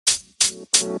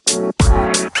Hello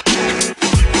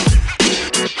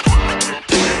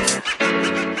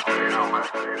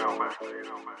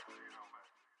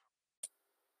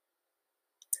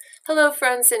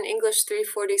friends in English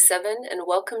 347 and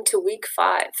welcome to week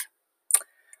 5.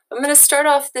 I'm going to start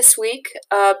off this week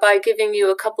by giving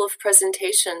you a couple of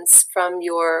presentations from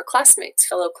your classmates,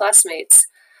 fellow classmates.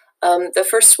 The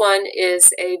first one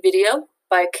is a video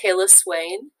by Kayla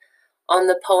Swain on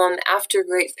the poem After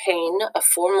Great Pain, A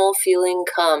Formal Feeling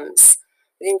Comes.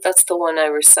 I think that's the one I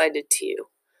recited to you.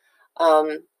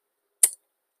 And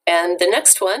the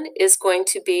next one is going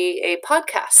to be a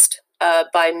podcast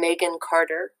by Megan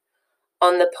Carter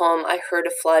on the poem I Heard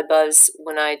a Fly Buzz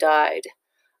When I Died.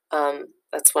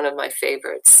 That's one of my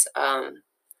favorites.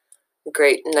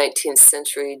 Great 19th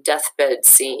century deathbed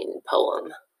scene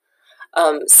poem.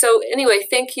 So anyway,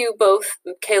 thank you both,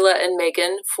 Kayla and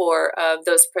Megan, for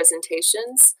those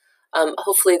presentations.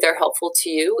 Hopefully they're helpful to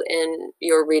you in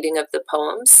your reading of the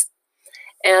poems.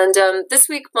 And this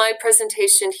week, my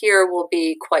presentation here will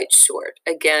be quite short.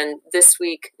 Again, this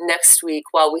week, next week,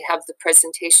 while we have the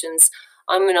presentations,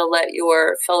 I'm going to let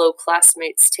your fellow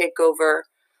classmates take over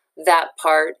that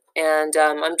part, and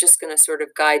I'm just going to sort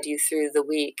of guide you through the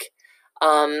week.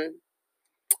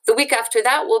 The week after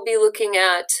that, we'll be looking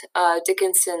at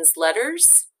Dickinson's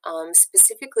letters,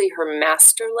 specifically her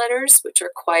master letters, which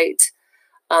are quite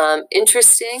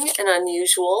interesting and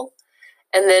unusual.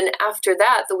 And then after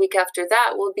that, the week after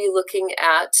that, we'll be looking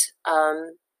at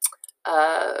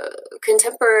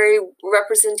contemporary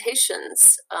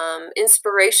representations,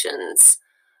 inspirations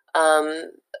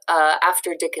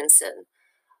after Dickinson.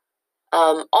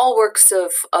 All works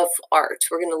of art.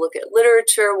 We're going to look at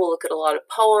literature. We'll look at a lot of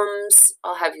poems.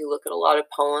 I'll have you look at a lot of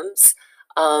poems.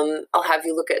 I'll have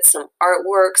you look at some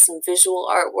artwork, some visual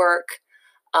artwork,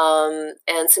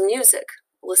 and some music.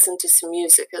 Listen to some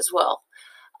music as well.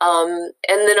 And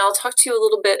then I'll talk to you a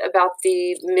little bit about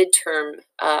the midterm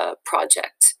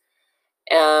project.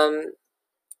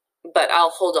 But I'll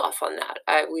hold off on that.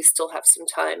 We still have some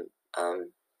time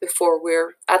before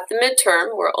we're at the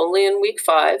midterm. We're only in week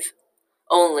 5,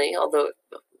 although it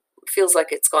feels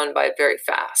like it's gone by very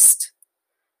fast.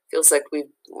 Feels like we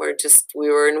were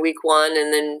in week 1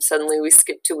 and then suddenly we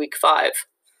skipped to week 5.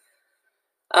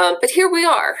 But here we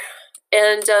are.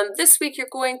 And this week you're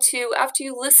going to, after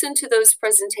you listen to those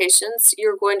presentations,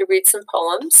 you're going to read some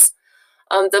poems.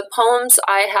 The poems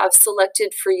I have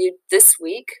selected for you this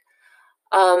week,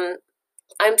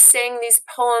 I'm saying these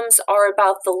poems are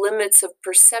about the limits of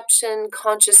perception,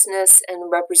 consciousness,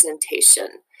 and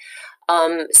representation.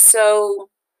 So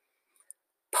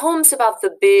poems about the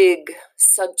big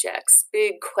subjects,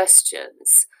 big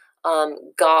questions,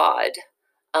 God,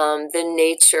 the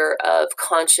nature of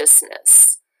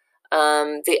consciousness,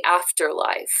 the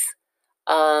afterlife,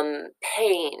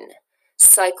 pain,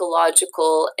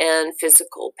 psychological and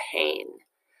physical pain.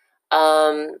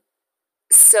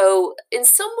 So in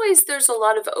some ways, there's a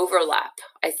lot of overlap,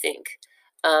 I think,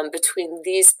 between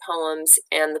these poems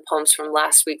and the poems from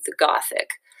last week, the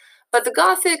Gothic. But the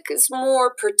Gothic is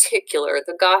more particular.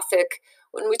 The Gothic,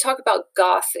 when we talk about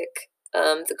Gothic,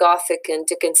 the Gothic in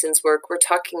Dickinson's work, we're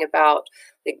talking about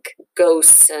like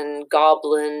ghosts and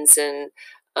goblins and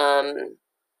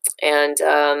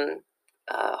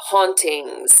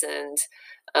hauntings,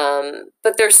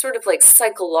 but they're sort of like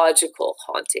psychological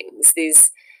hauntings.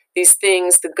 These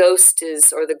things, the ghost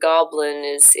is, or the goblin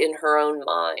is in her own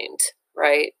mind,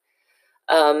 right?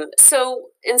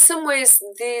 So in some ways,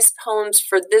 these poems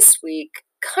for this week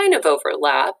kind of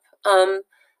overlap.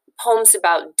 Poems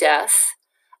about death,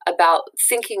 about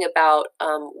thinking about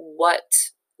what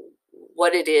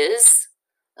it is,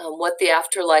 what the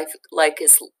afterlife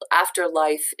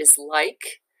is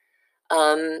like.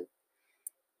 And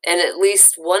at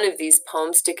least one of these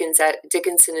poems,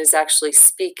 Dickinson is actually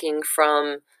speaking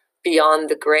from beyond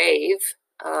the grave.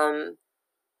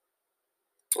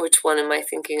 Which one am I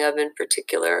thinking of in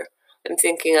particular? I'm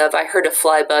thinking of I Heard a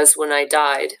Fly Buzz When I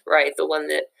Died, right? The one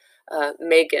that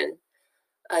Megan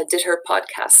did her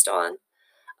podcast on.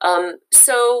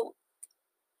 So,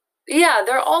 yeah,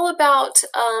 they're all about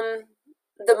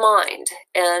the mind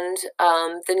and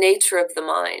the nature of the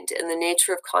mind and the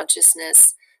nature of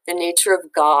consciousness, the nature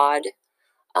of God.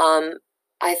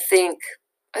 I think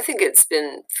it's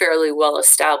been fairly well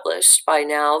established by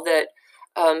now that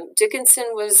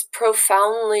Dickinson was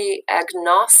profoundly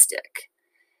agnostic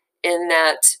in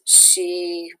that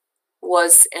she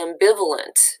was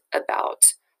ambivalent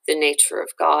about the nature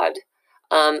of God.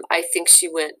 I think she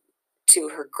went to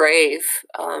her grave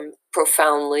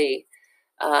profoundly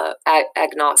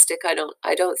agnostic. I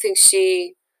don't think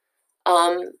she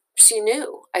she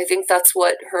knew. I think that's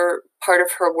what part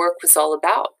of her work was all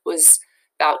about, was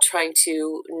about trying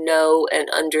to know and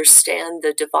understand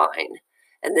the divine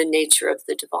and the nature of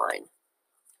the divine.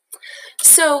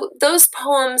 So those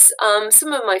poems,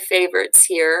 some of my favorites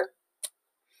here.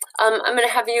 I'm going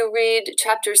to have you read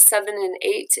chapters 7 and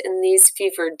 8 in These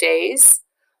Fevered Days.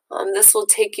 This will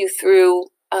take you through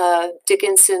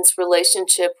Dickinson's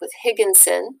relationship with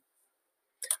Higginson,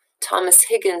 Thomas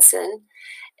Higginson.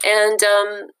 And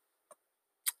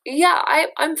yeah,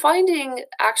 I'm finding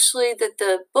actually that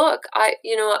the book, I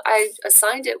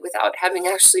assigned it without having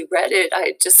actually read it.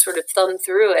 I just sort of thumbed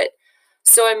through it.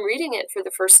 So I'm reading it for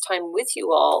the first time with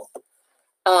you all.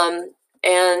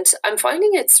 And I'm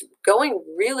finding it's going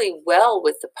really well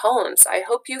with the poems. I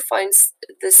hope you find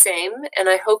the same, and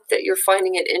I hope that you're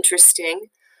finding it interesting.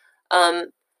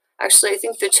 Actually, I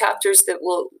think the chapters that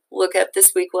we'll look at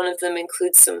this week, one of them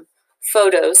includes some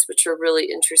photos, which are really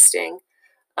interesting.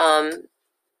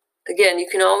 Again, you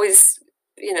can always,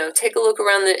 take a look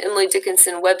around the Emily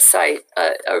Dickinson website,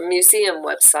 or museum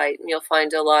website, and you'll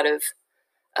find a lot of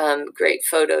great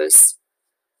photos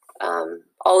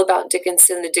all about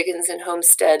Dickinson, the Dickinson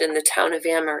homestead, and the town of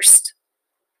Amherst.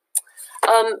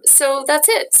 So that's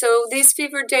it. So These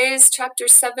Fevered Days,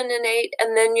 chapters 7 and 8,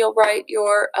 and then you'll write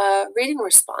your reading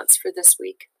response for this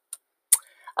week.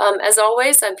 As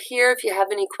always, I'm here if you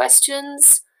have any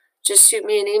questions. Just shoot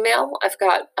me an email. I've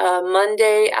got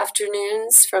Monday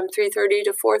afternoons from 3:30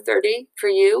 to 4:30 for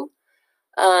you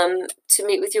to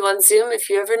meet with you on Zoom if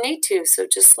you ever need to. So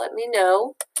just let me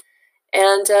know.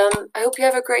 And I hope you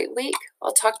have a great week.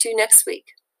 I'll talk to you next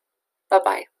week.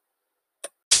 Bye-bye.